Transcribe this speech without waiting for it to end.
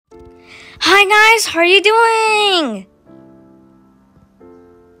Hi guys, how are you doing?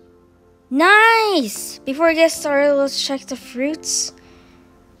 Nice! Before we get started, let's check the fruits.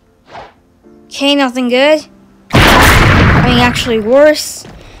 Okay, nothing good. I mean, actually worse.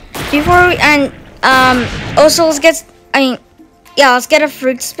 Also let's get, let's get a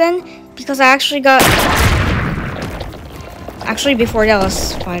fruit spin because I actually got, before that,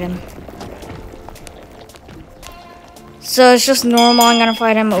 let's fight him. So it's just normal, I'm gonna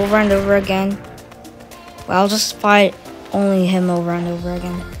fight him over and over again. Well, I'll just fight only him over and over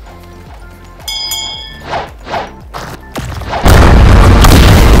again.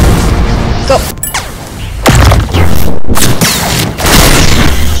 Go!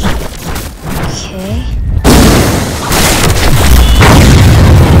 Okay.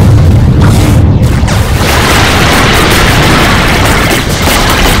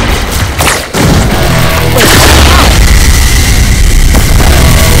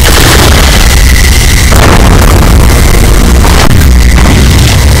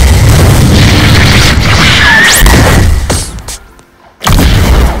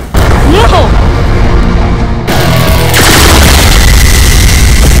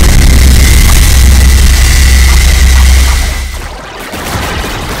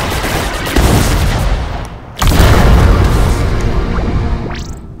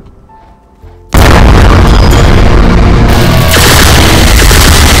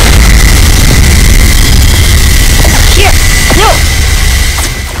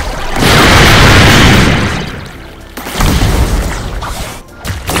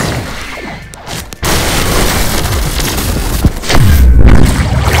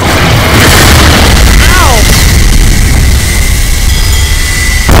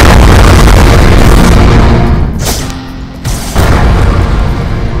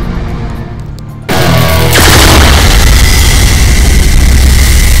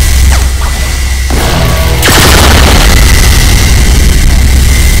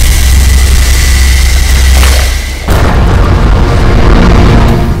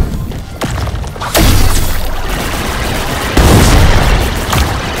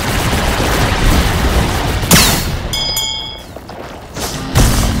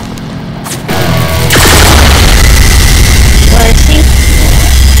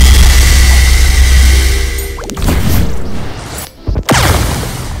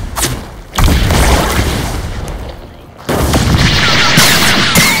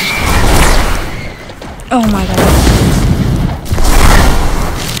 Oh my god.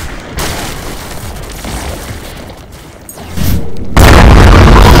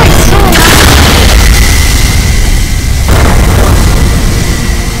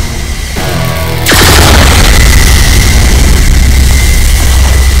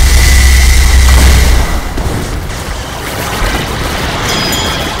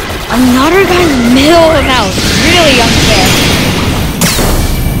 Another guy in the middle of the house. Really unfair.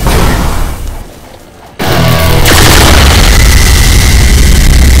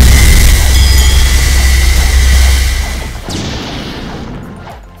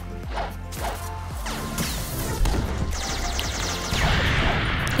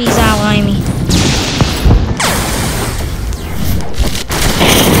 He's outlining me.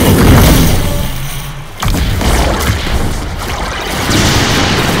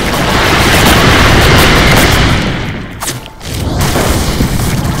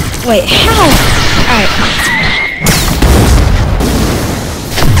 Wait, how? Alright.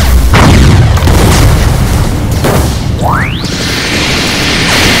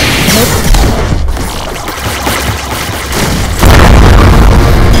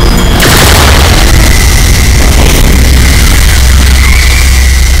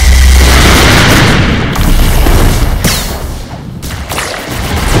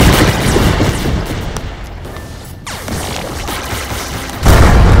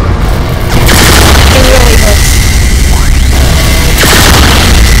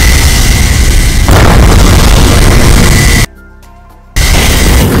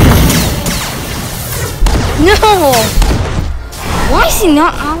 No! Why is he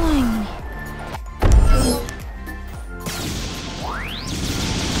not allying me?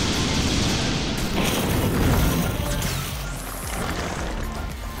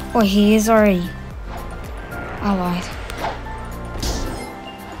 Oh, he is already allied.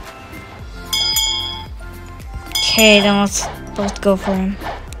 Okay, then let's both go for him.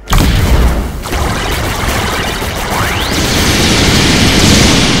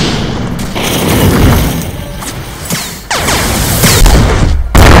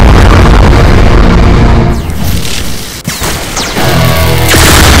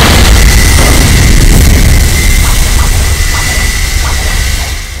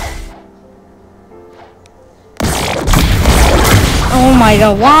 my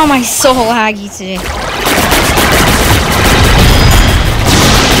god, why am I so laggy today?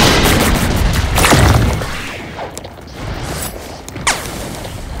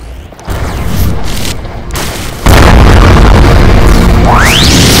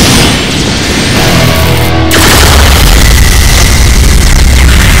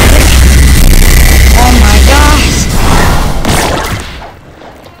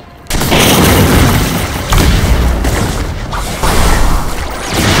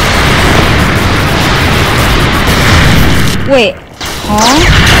 Wait, huh?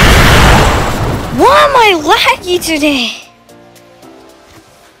 Why am I laggy today?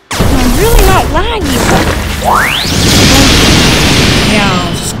 I'm really not laggy. Yeah,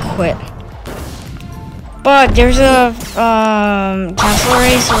 I'll just quit. But there's a castle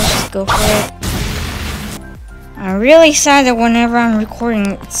race, so let's just go for it. I'm really sad that whenever I'm recording,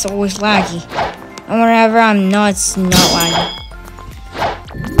 it's always laggy. And whenever I'm not, it's not laggy.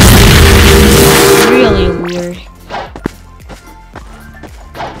 Really weird.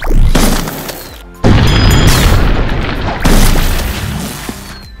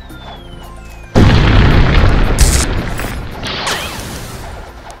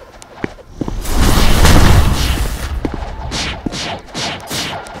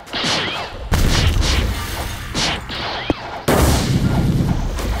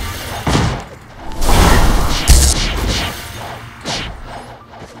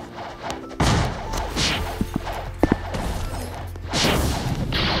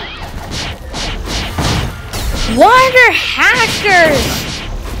 Why are there hackers?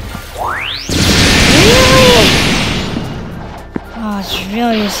 Really? Oh, it's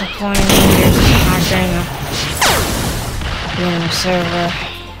really disappointing when there's a hacker in the server.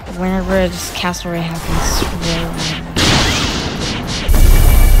 Whenever this castle raid happens, it's really annoying.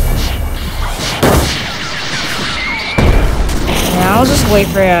 Yeah, I'll just wait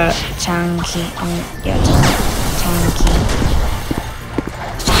for a town key. Town key.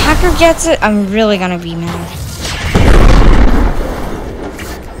 If the hacker gets it, I'm really gonna be mad.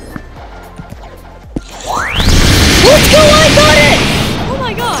 Let's go! I got it! Oh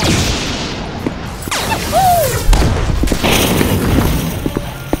my god!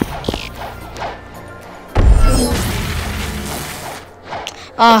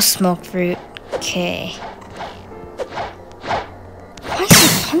 Ah, smoke fruit. Okay. Why is he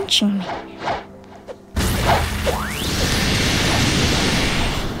punching me?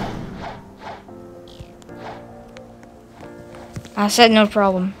 I said no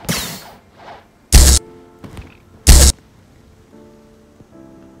problem.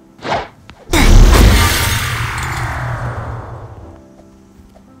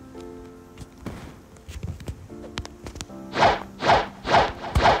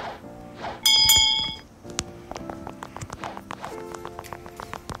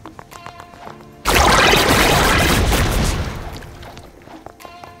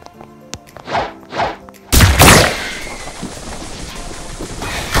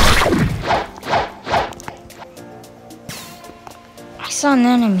 I saw an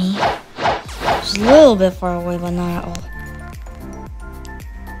enemy. It's a little bit far away, but not at all.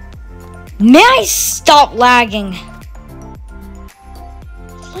 May I stop lagging?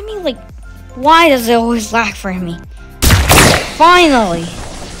 Let me, like, why does it always lag for me? Finally!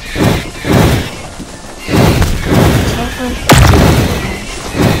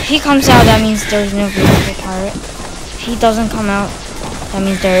 If he comes out, that means there's no beautiful pirate. If he doesn't come out, that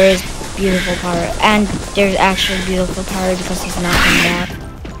means there is beautiful pirate. And there's actually beautiful pirate because he's not coming out.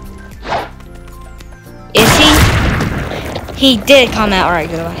 Is he? He did come out. Alright,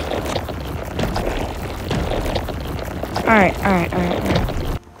 goodbye. Alright.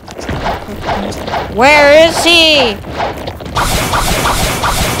 Where is he?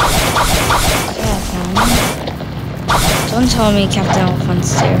 Don't tell me Captain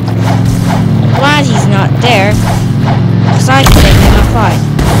Elephant's there. Glad he's not there. Because I can get him a fight.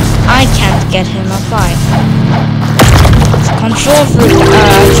 I can't get him a fight. Control fruit,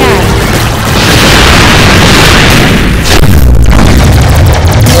 can.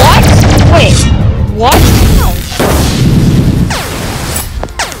 What? Wait, what?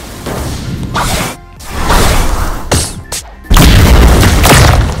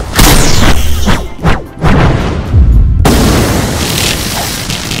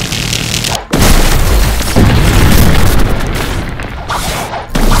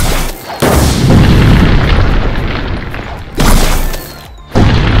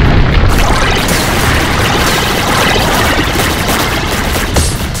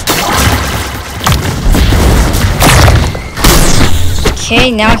 Okay,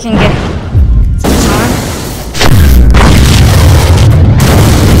 now I can get some time.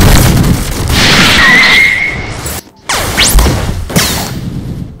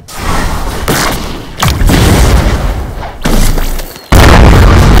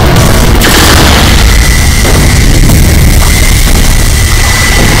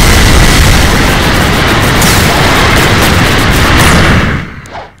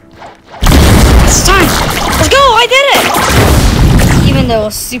 though, it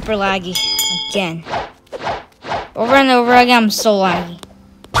was super laggy. Again. Over and over again, I'm so laggy.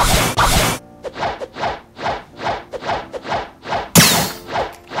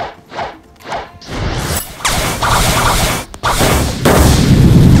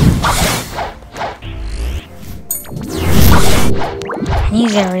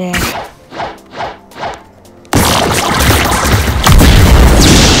 He's over there.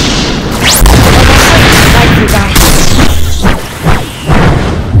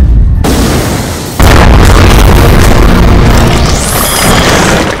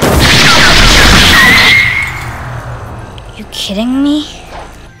 You kidding me?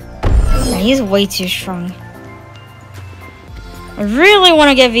 Yeah, he's way too strong. I really want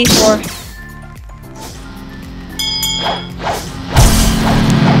to get V4.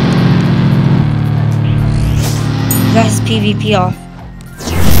 He got his PvP off.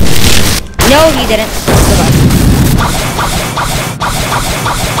 No, he didn't. Goodbye.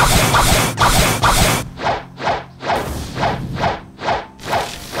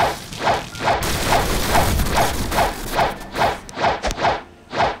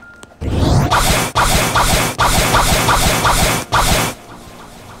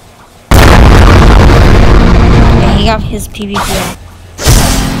 Yeah, he got his PvP off.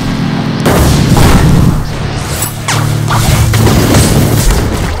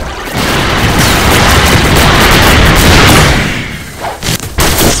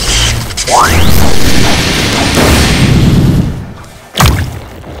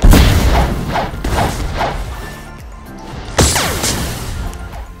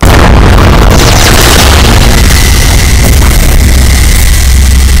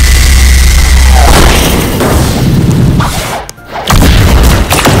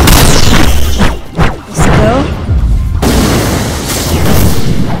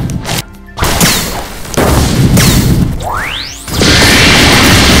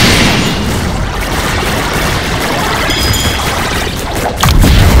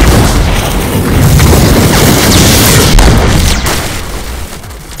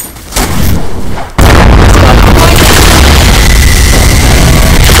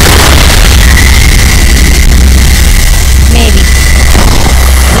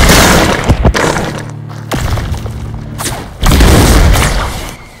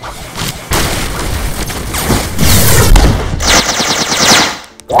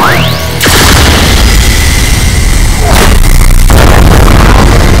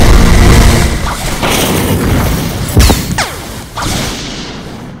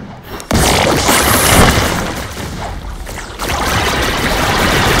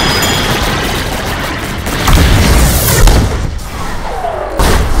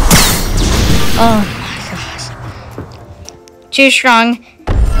 Oh my gosh. Too strong.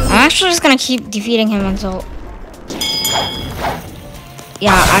 I'm actually just gonna keep defeating him until...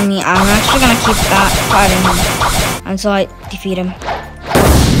 Yeah, I mean, I'm actually gonna keep fighting him until I defeat him.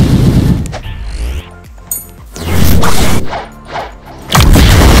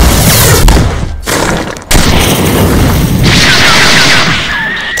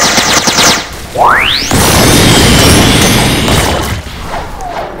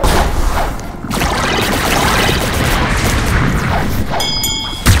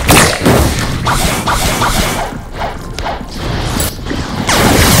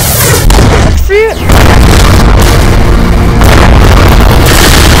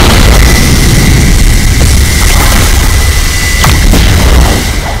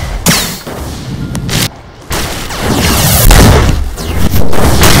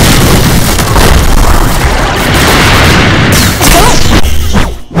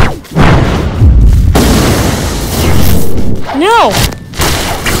 No!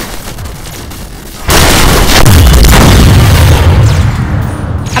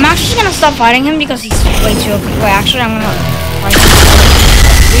 I'm actually gonna stop fighting him because he's way too OP. Wait, actually, I'm gonna fight him.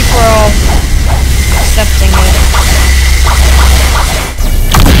 Free for all. Accepting it.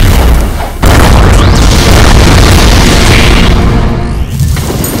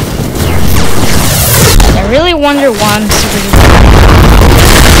 I really wonder why I'm super duper.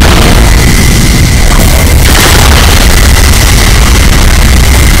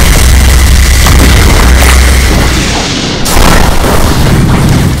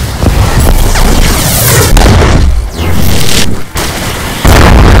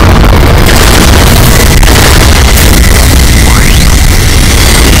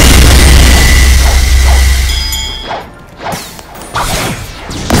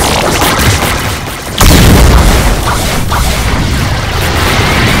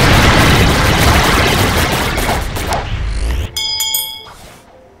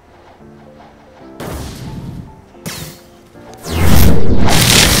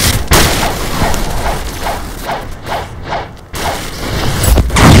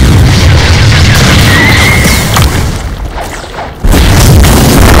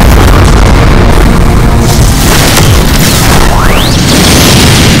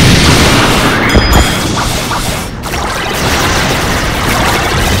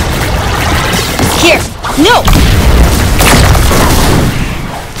 No!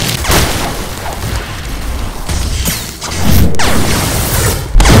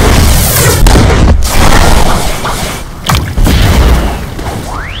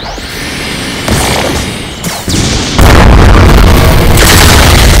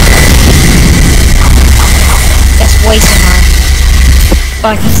 That's way too high. But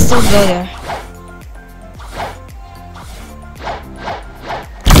I can still go there.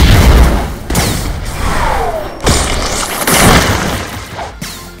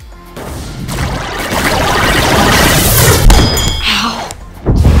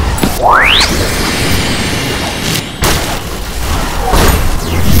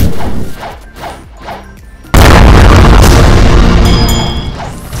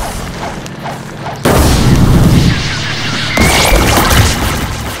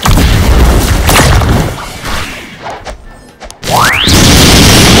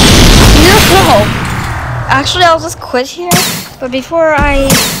 Actually, I'll just quit here. But before I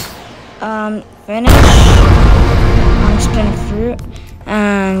finish, I'm spinning fruit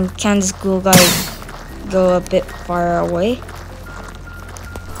and Candace Ghoul go a bit far away.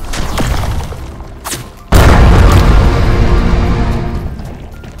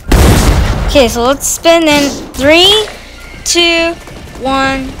 Okay, so let's spin in 3, 2,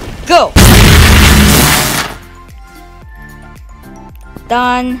 1, go.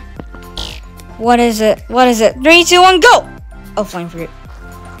 Done. What is it? What is it? 3, 2, 1, go! Oh, flying fruit.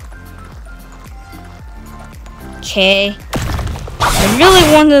 Okay. I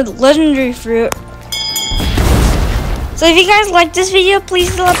really wanted legendary fruit. So if you guys like this video, please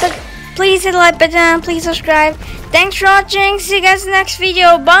hit the like button, please subscribe. Thanks for watching. See you guys in the next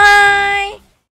video. Bye!